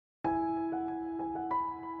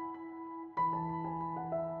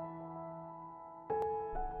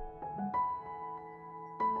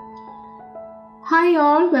Hi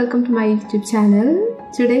all, welcome to my YouTube channel.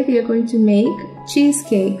 Today we are going to make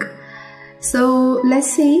cheesecake. So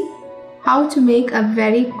let's see how to make a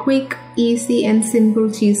very quick, easy and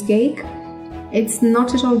simple cheesecake. It's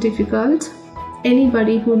not at all difficult.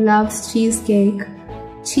 Anybody who loves cheesecake,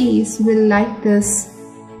 cheese will like this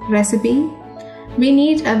recipe. We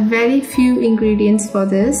need a very few ingredients for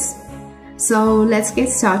this. So let's get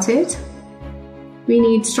started. We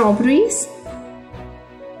need strawberries,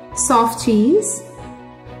 soft cheese,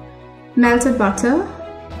 melted butter,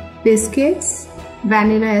 biscuits,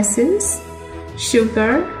 vanilla essence,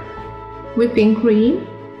 sugar, whipping cream,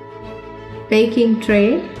 baking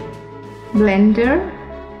tray, blender,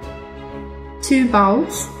 2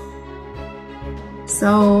 bowls.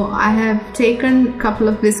 So I have taken a couple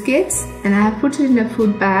of biscuits and I have put it in a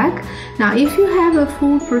food bag. Now if you have a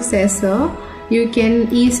food processor, you can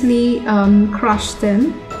easily crush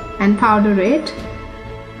them and powder it.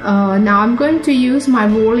 Now I'm going to use my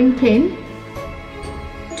rolling pin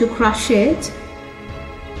to crush it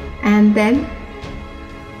and then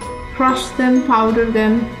crush them, powder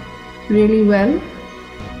them really well.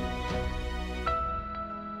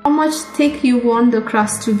 How much thick you want the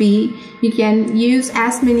crust to be, you can use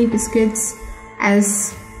as many biscuits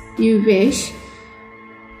as you wish.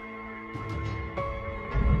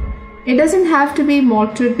 It doesn't have to be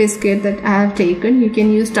malted biscuit that I have taken, you can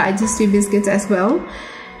use digestive biscuits as well.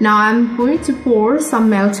 Now I'm going to pour some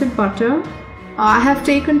melted butter. I have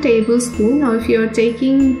taken tablespoon. Now if you are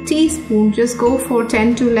taking teaspoon, just go for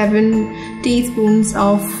 10 to 11 teaspoons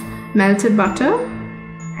of melted butter.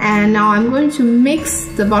 And now I'm going to mix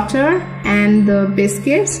the butter and the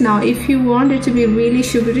biscuits. Now if you want it to be really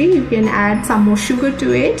sugary, you can add some more sugar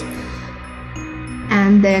to it.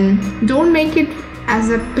 And then don't make it as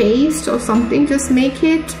a paste or something, just make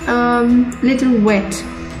it little wet.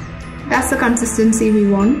 That's the consistency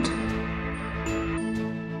we want.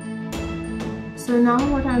 So now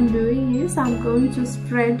what I'm doing is I'm going to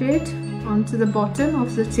spread it onto the bottom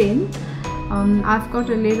of the tin. I've got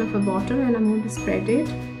a lid of a bottle and I'm going to spread it.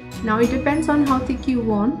 Now it depends on how thick you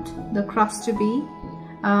want the crust to be.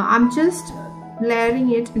 I'm just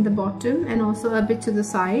layering it in the bottom and also a bit to the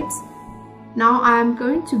sides. Now I'm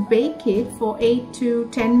going to bake it for 8 to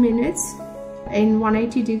 10 minutes in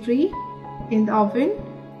 180 degree in the oven.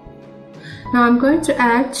 Now I'm going to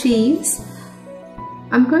add cheese.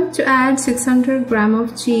 I'm going to add 600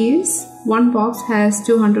 grams of cheese. One box has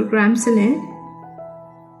 200 grams in it.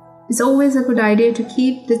 It's always a good idea to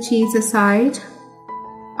keep the cheese aside,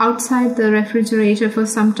 outside the refrigerator for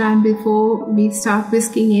some time before we start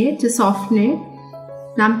whisking it to soften it.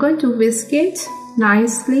 Now I'm going to whisk it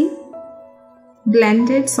nicely, blend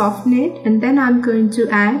it, soften it, and then I'm going to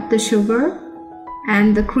add the sugar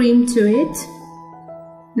and the cream to it.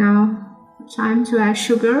 Now time to add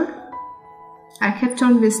sugar. I kept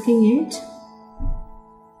on whisking it.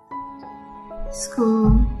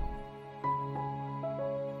 So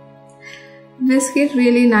whisk it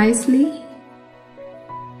really nicely,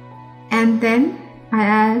 and then I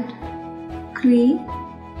add cream.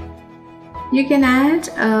 You can add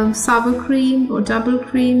sour cream or double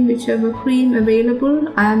cream, whichever cream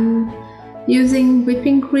available. I'm using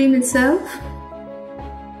whipping cream itself.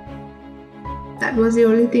 That was the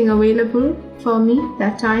only thing available for me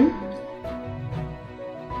that time.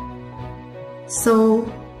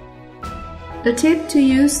 So the tip to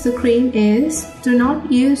use the cream is, do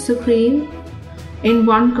not use the cream in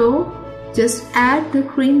one go. Just add the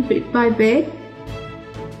cream bit by bit.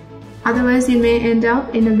 Otherwise you may end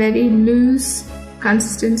up in a very loose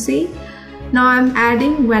consistency. Now I'm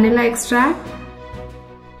adding vanilla extract.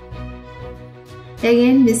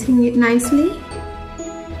 Again whisking it nicely.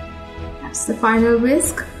 That's the final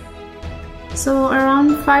whisk. So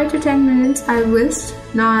around 5 to 10 minutes I whisked.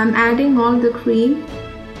 Now I'm adding all the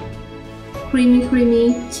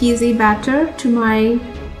creamy cheesy batter to my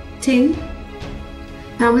tin.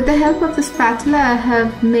 Now with the help of the spatula I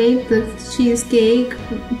have made the cheesecake,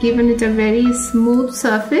 given it a very smooth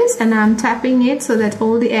surface, and I'm tapping it so that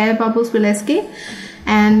all the air bubbles will escape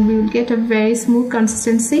and we will get a very smooth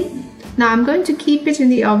consistency. Now I'm going to keep it in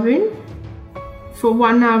the oven for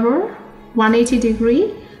 1 hour, 180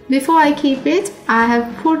 degree. Before I keep it, I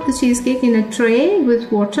have put the cheesecake in a tray with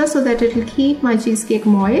water so that it will keep my cheesecake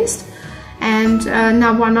moist. And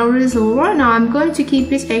now 1 hour is over. Now I'm going to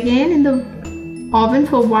keep it again in the oven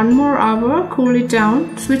for 1 more hour, cool it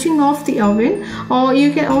down, switching off the oven. Or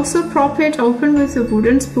you can also prop it open with a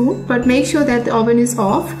wooden spoon, but make sure that the oven is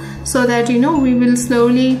off so that we will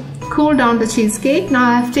slowly cool down the cheesecake. Now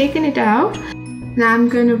I have taken it out. Now I'm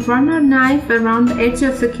going to run a knife around the edge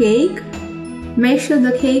of the cake. Make sure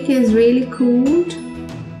the cake is really cooled.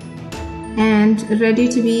 and ready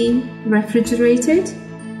to be refrigerated.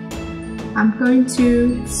 I'm going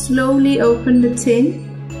to slowly open the tin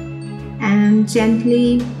and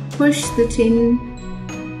gently push the tin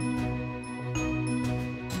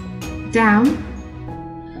down.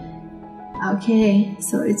 Okay,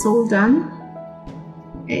 so it's all done.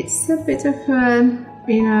 It's a bit of a,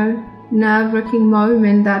 nerve-wracking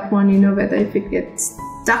moment, that one, whether if it gets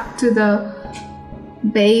stuck to the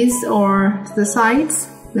base or to the sides.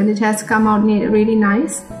 But it has come out really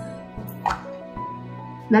nice.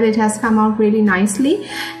 But it has come out really nicely.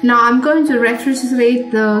 Now I'm going to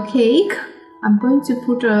refrigerate the cake. I'm going to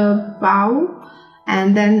put a bowl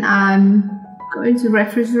and then I'm going to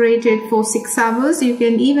refrigerate it for 6 hours. You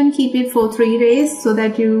can even keep it for 3 days so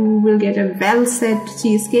that you will get a well-set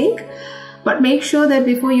cheesecake. But make sure that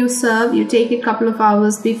before you serve, you take it a couple of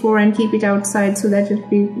hours before and keep it outside so that it will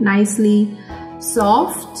be nicely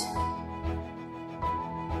soft.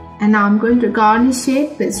 And now I'm going to garnish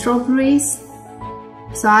it with strawberries.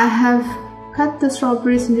 So I have cut the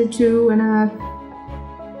strawberries into 2 and I'm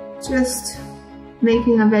just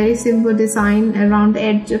making a very simple design around the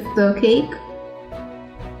edge of the cake.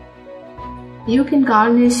 You can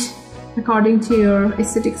garnish according to your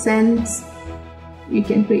aesthetic sense. You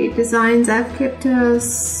can create designs. I've kept a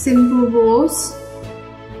simple rose.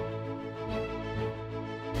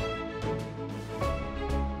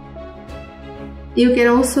 You can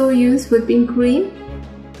also use whipping cream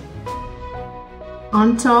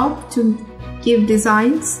on top to give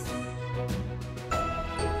designs.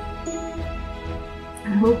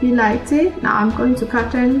 I hope you liked it. Now I'm going to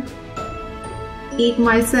cut and eat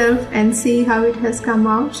myself and see how it has come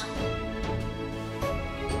out.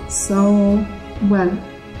 So, well,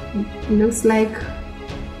 it looks like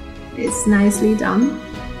it's nicely done.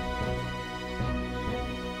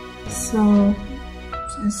 So,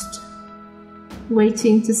 just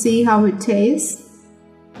waiting to see how it tastes.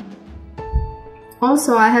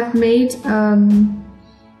 Also, I have made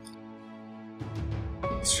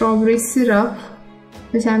strawberry syrup,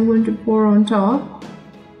 which I'm going to pour on top.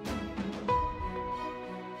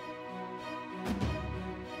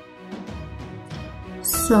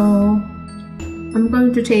 So I'm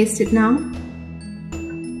going to taste it now.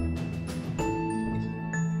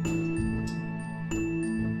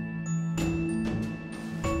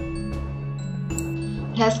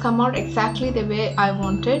 It has come out exactly the way I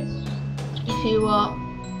wanted. If you are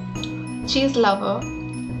a cheese lover,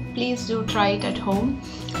 please do try it at home.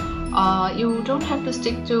 You don't have to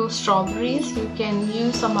stick to strawberries. You can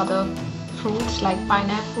use some other fruits like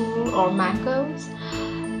pineapple or mangoes.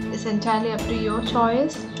 It's entirely up to your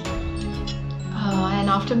choice. And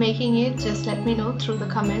after making it, just let me know through the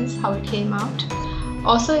comments how it came out.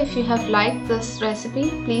 Also, if you have liked this recipe,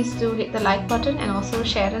 please do hit the like button and also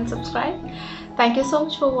share and subscribe. Thank you so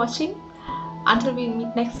much for watching. Until we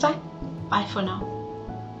meet next time, bye for now.